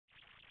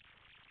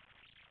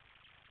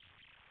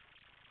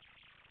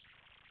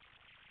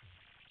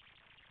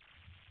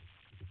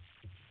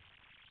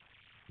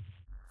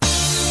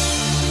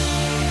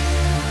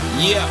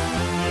Yeah,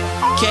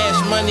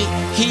 cash money,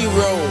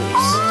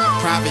 heroes,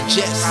 private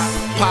jets,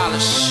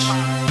 polish.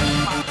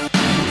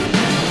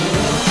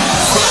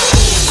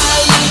 I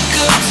look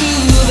up to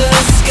the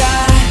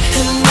sky,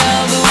 and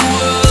now the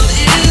world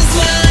is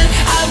mine.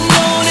 I've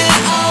known it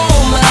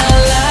all my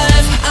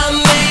life. I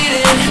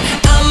made it,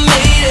 I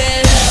made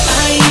it.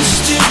 I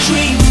used to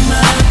dream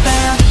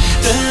about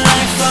the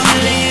life I'm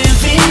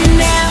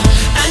living now.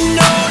 I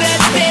know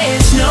that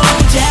there's no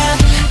doubt.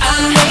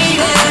 I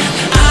made it,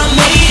 I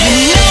made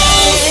it.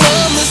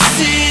 From the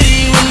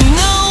city when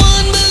no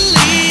one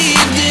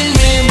believed in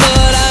me,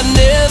 but I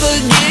never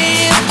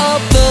gave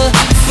up the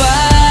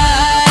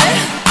fight.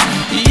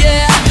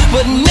 Yeah,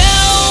 but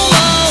now I'm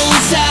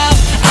on top.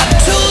 I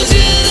told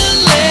you to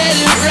let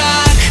it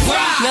rock.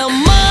 Now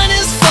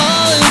money's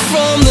falling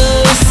from the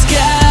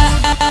sky.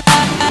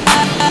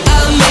 I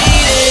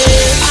made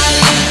it. I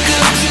look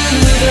up to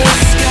the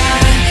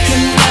sky,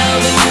 and now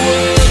the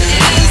world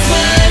is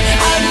mine.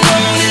 I've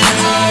known it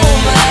all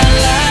my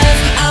life.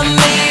 I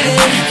made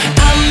it,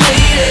 I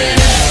made it.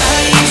 I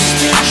used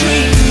to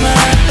dream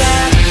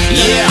about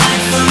the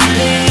life I'm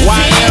living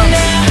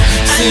now.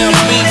 I know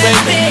that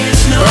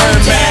there's no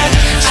doubt.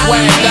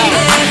 Swagged out,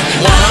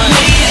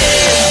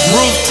 100.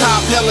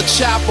 Rooftop, hella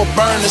chopper,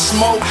 burn the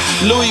smoke.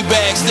 Louis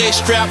bags, they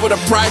strapped with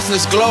a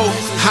priceless glow.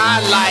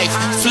 High life,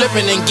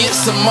 flipping and get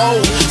some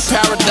more.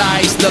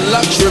 Paradise, the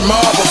luxury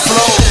marble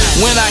flow.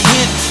 When I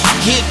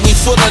hit, we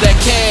full of that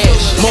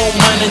cash. More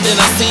money than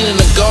I seen in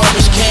the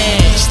garbage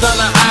can.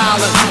 Stunner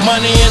Island,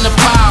 money and the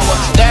power.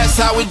 That's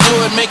how we do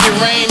it, make it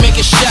rain, make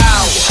it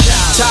shower.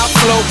 Top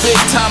flow, big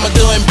timer,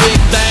 doing big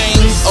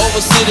things. Over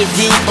city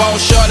view, ball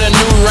short a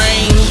new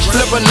range.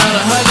 Flip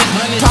another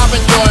 100,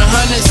 popping, throwing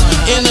hundreds.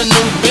 In a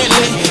new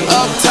Bentley,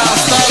 uptown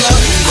stunner.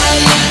 I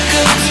look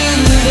up to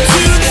the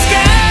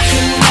sky,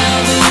 and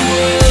now the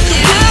world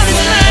is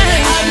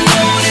mine. I've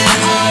known it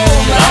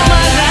all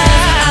my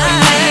life. I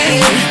made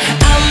it,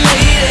 I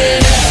made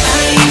it.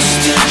 I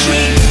used to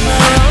dream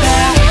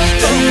about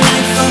the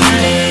life I'm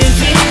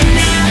living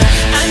now.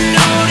 I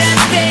know that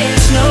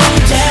there's no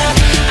doubt.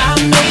 I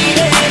made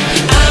it,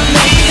 I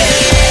made it.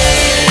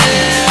 I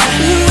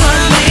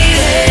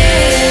made it,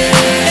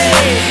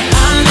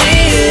 I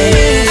made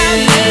it,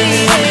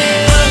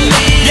 I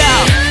made it. Yo,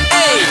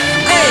 hey,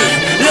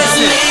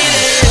 listen.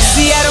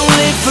 See, I don't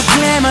live for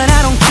glamour,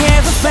 I don't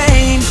care for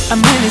fame. I'm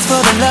in this for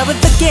the love of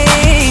the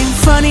game.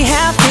 Funny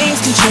how things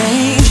can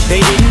change.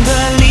 They didn't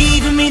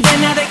believe in me,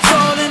 then now they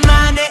calling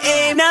my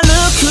name. Now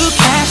look who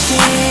cashed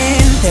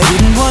in. They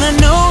didn't wanna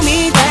know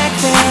me back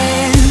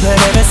then, but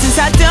ever since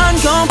I done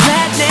gone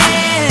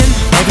platinum,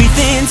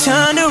 everything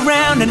turned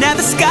around and now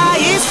the sky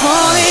is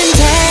falling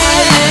down.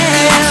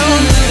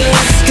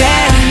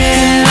 Down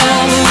now.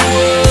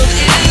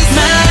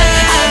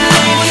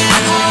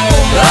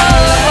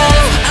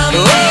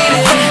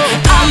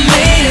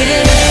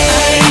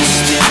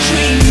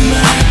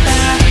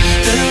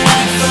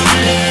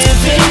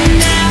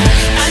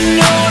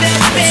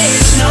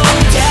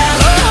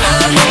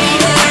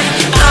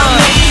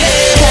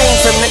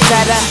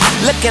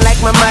 Looking like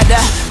my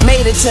mother,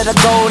 made it to the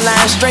goal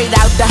line, straight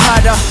out the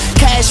huddle.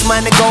 Cash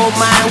money, gold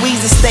mine,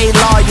 Weezy stay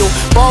loyal.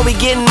 Boy, we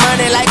getting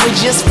money like we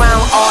just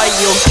found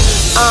oil.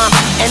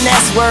 And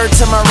that's word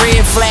to my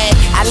red flag.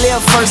 I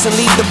live first and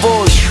leave the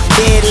bullshit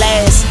dead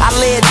last. I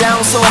lay it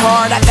down so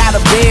hard I got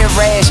a bed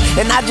rash,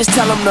 and I just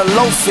tell them to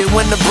loaf it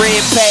when the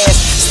bread pass.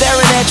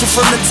 Staring at you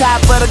from the top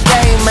of the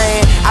game,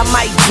 man. I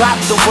might drop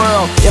the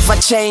world if I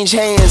change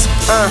hands.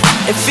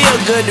 It feel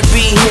good to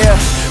be here.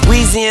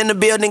 Weezy in the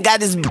building, got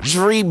this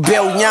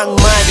rebuilt, Young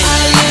Money.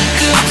 I look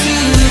up to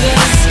the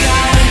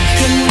sky,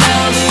 and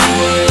now the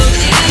world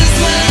is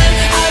mine.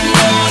 I've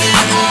known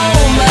it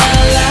all my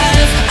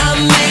life.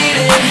 I made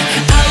it,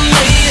 I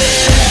made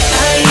it.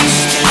 I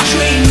used to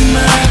dream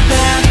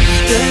about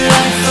the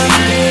life I'm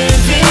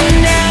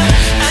living now.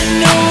 I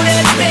know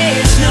that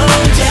there's no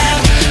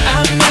doubt.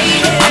 I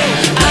made it,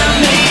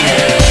 I made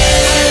it.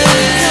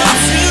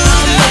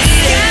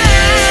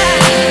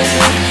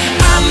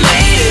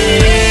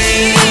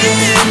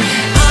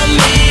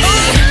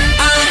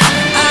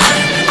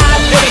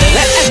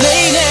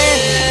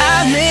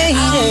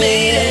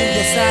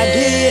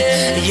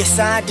 Yes,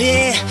 I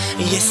did,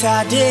 yes,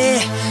 I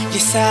did,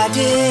 yes, I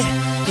did,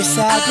 yes, I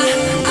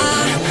did.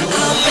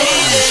 I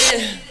made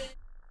it.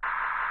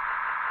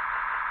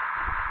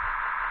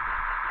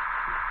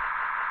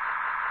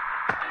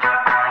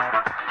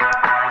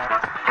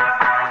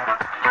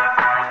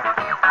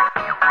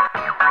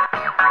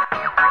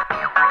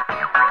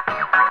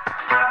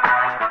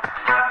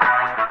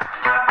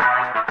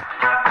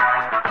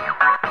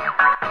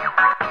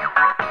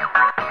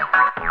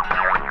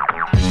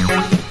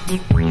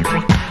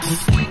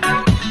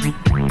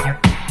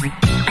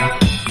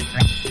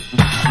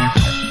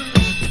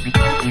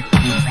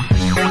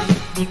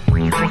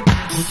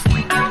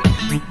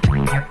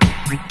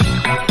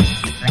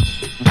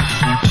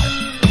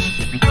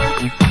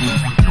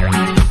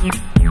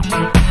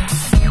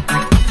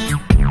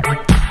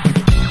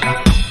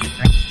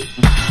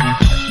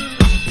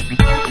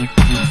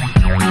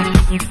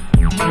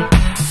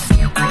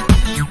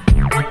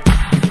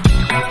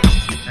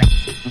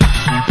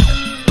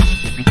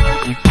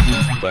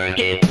 Work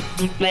it,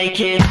 make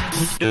it,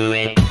 do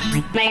it,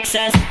 makes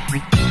us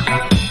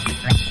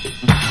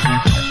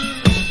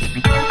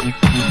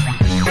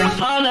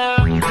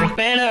harder,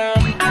 better,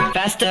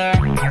 faster,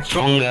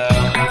 stronger.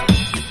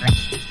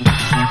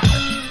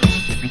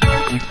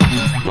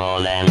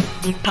 More than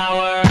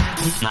power,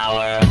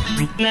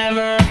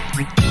 never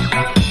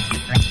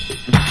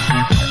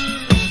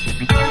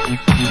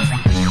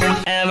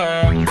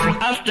ever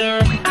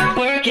after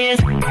work is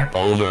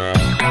over.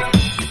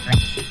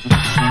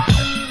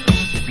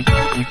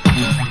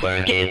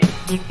 Work it,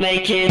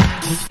 make it,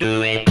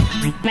 do it,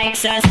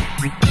 makes us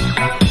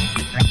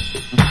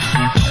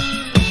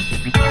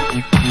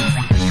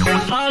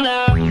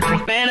harder,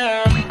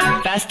 better,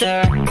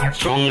 faster,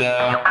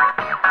 stronger.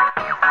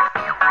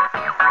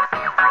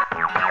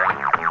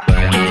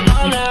 Work it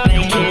harder,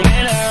 make it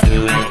better,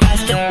 do it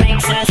faster,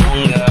 makes us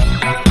stronger.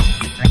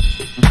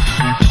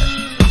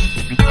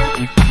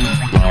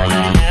 More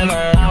than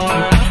ever, hour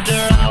after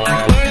hour,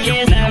 work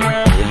is never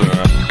over.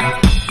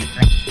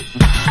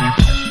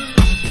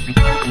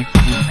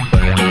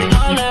 Work it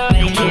harder,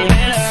 make it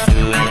better,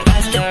 do it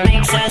faster,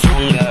 makes us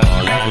stronger.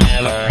 More than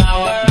ever,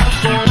 hour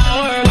after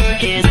hour,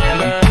 work is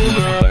never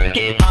over. Work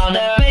it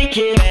harder, make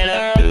it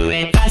better, do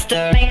it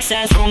faster, makes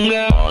us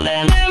stronger. More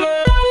than ever,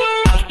 hour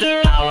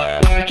after hour,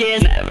 work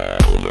is never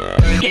over.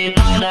 Work it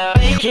harder,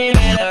 make it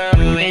better,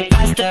 do it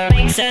faster,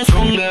 makes us stronger.